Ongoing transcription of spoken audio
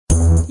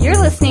You're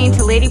listening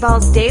to Lady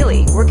Balls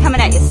Daily. We're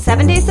coming at you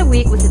 7 days a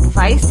week with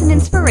advice and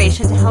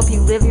inspiration to help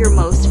you live your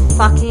most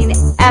fucking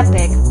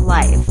epic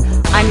life.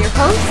 I'm your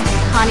host,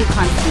 Connie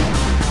Constantine.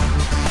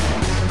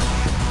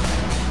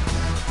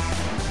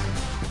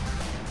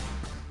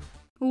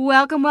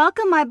 Welcome,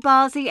 my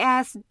ballsy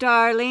ass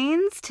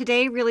darlings.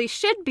 Today really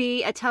should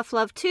be a Tough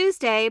Love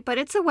Tuesday, but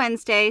it's a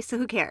Wednesday, so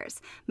who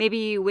cares?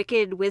 Maybe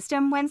Wicked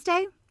Wisdom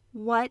Wednesday?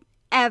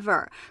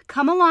 Whatever.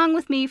 Come along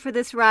with me for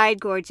this ride,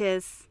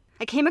 gorgeous.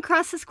 I came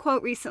across this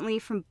quote recently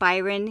from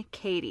Byron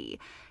Katie.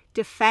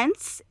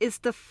 Defense is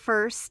the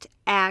first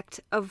act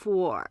of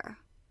war.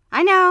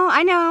 I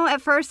know.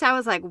 At first I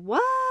was like,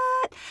 what?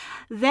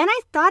 Then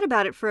I thought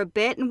about it for a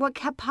bit, and what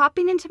kept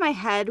popping into my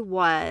head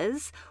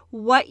was,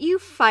 what you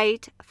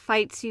fight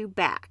fights you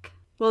back.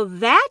 Well,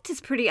 that is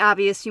pretty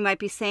obvious, you might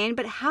be saying,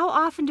 but how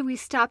often do we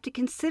stop to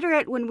consider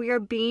it when we are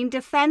being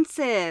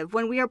defensive,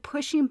 when we are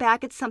pushing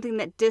back at something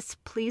that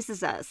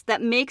displeases us,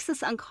 that makes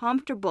us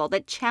uncomfortable,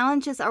 that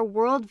challenges our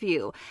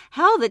worldview,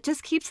 hell, that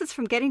just keeps us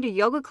from getting to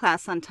yoga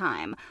class on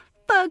time?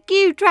 Fuck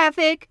you,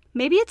 traffic!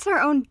 Maybe it's our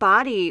own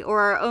body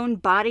or our own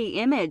body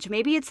image.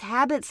 Maybe it's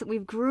habits that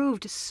we've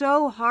grooved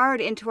so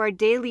hard into our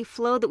daily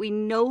flow that we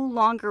no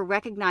longer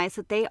recognize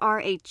that they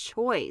are a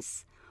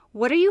choice.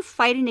 What are you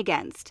fighting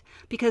against?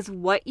 Because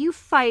what you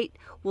fight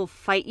will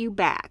fight you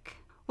back.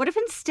 What if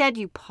instead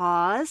you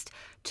paused,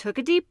 took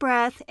a deep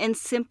breath, and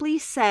simply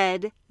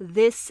said,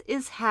 this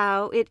is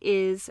how it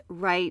is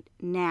right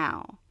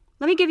now?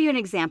 Let me give you an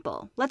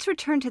example. Let's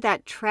return to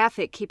that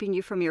traffic keeping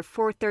you from your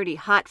 4:30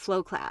 hot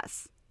flow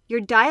class. Your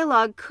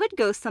dialogue could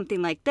go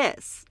something like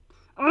this.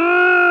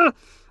 Ugh!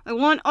 I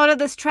want out of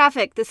this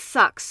traffic. This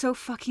sucks. So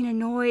fucking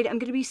annoyed. I'm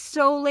gonna be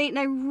so late and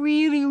I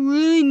really,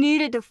 really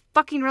needed to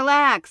fucking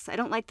relax. I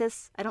don't like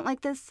this. I don't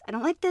like this. I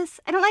don't like this.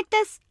 I don't like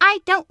this.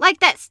 I don't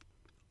like this.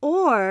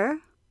 Or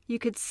you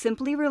could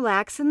simply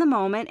relax in the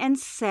moment and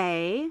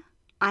say,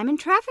 I'm in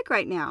traffic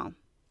right now.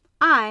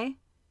 I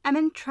am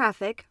in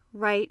traffic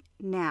right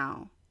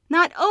now.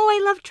 Not, oh, I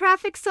love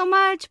traffic so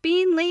much.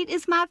 Being late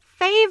is my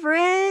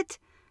favorite.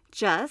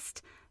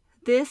 Just,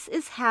 this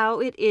is how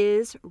it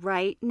is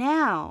right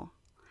now.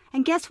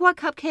 And guess what,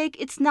 Cupcake?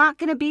 It's not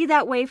going to be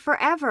that way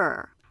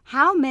forever.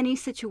 How many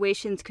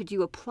situations could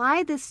you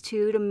apply this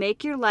to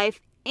make your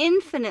life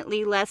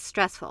infinitely less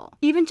stressful?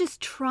 Even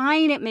just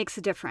trying it makes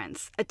a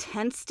difference. A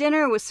tense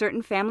dinner with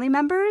certain family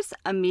members,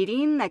 a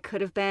meeting that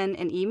could have been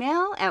an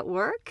email at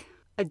work,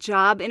 a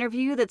job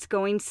interview that's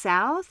going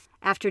south,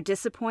 after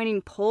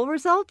disappointing poll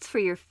results for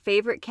your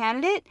favorite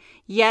candidate.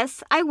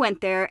 Yes, I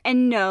went there,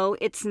 and no,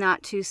 it's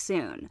not too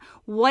soon.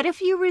 What if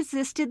you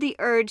resisted the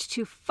urge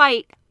to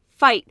fight,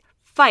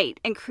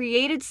 and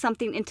created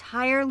something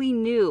entirely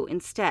new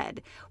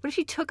instead? What if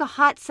you took a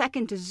hot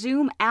second to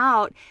zoom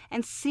out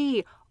and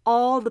see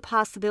all the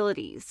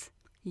possibilities?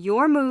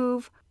 Your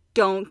move,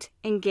 don't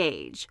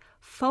engage.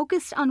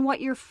 Focused on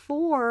what you're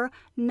for,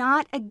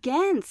 not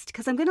against.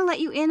 Because I'm going to let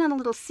you in on a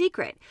little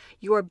secret.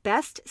 Your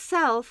best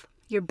self,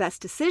 your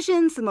best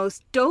decisions, the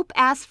most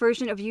dope-ass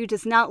version of you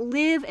does not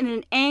live in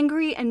an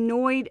angry,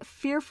 annoyed,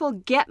 fearful,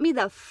 get me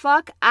the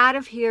fuck out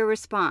of here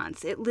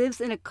response. It lives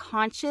in a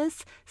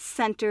conscious,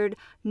 centered,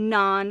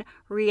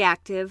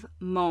 non-reactive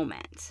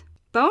moment.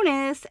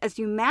 Bonus, as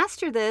you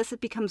master this,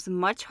 it becomes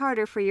much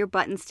harder for your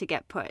buttons to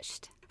get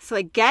pushed. So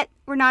I get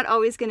we're not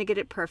always going to get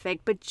it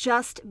perfect, but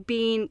just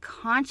being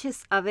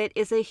conscious of it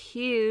is a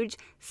huge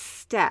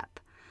step.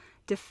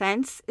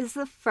 Defense is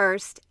the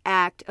first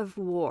act of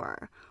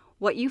war.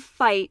 What you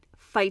fight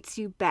fights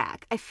you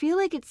back. I feel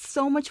like it's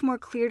so much more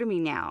clear to me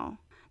now.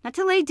 Not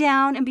to lay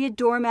down and be a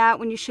doormat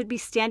when you should be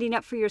standing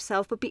up for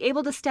yourself, but be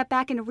able to step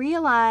back and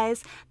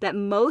realize that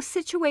most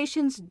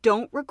situations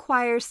don't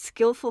require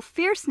skillful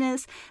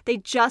fierceness. They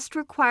just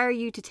require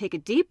you to take a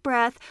deep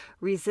breath,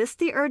 resist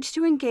the urge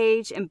to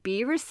engage, and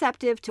be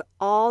receptive to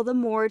all the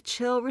more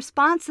chill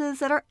responses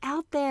that are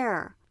out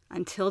there.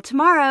 Until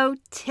tomorrow,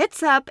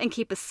 tits up and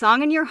keep a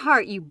song in your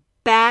heart, you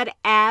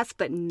badass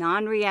but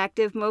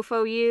non-reactive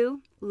mofo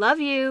you.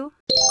 Love you.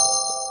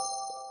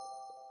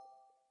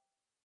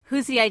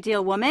 Who's the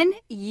ideal woman?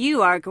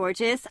 You are,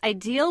 gorgeous.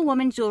 Ideal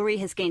Woman Jewelry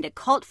has gained a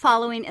cult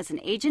following as an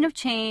agent of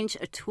change,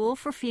 a tool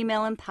for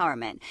female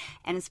empowerment.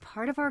 And as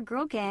part of our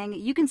girl gang,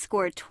 you can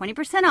score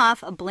 20%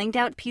 off a blinged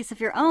out piece of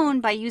your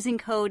own by using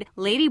code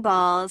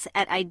LADYBALLS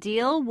at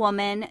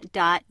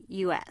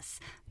idealwoman.us.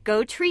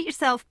 Go treat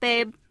yourself,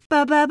 babe.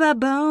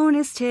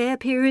 Bonus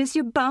tip. Here is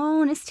your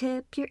bonus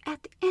tip. You're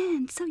at the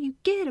end, so you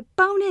get a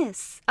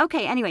bonus.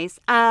 Okay, anyways,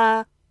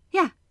 yeah,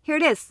 here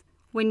it is.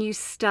 When you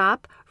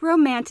stop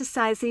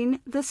romanticizing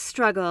the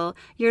struggle,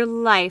 your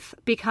life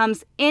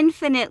becomes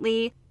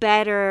infinitely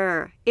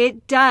better.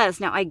 It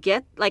does. Now, I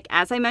get, like,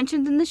 as I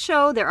mentioned in the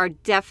show, there are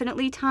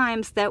definitely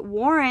times that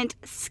warrant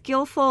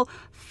skillful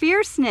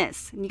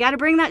fierceness. And you got to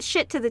bring that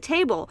shit to the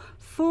table,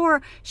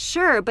 for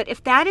sure. But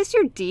if that is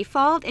your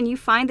default and you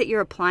find that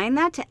you're applying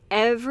that to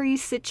every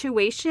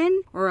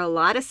situation or a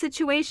lot of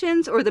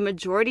situations or the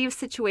majority of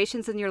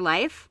situations in your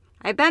life,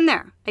 I've been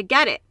there. I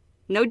get it.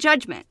 No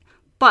judgment.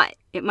 But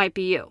it might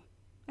be you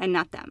and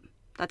not them.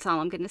 That's all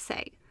I'm going to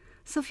say.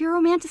 So if you're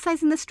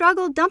romanticizing the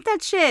struggle, dump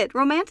that shit.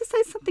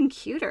 Romanticize something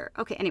cuter.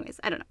 Okay, anyways,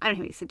 I don't know. I don't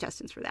have any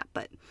suggestions for that,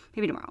 but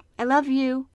maybe tomorrow. I love you.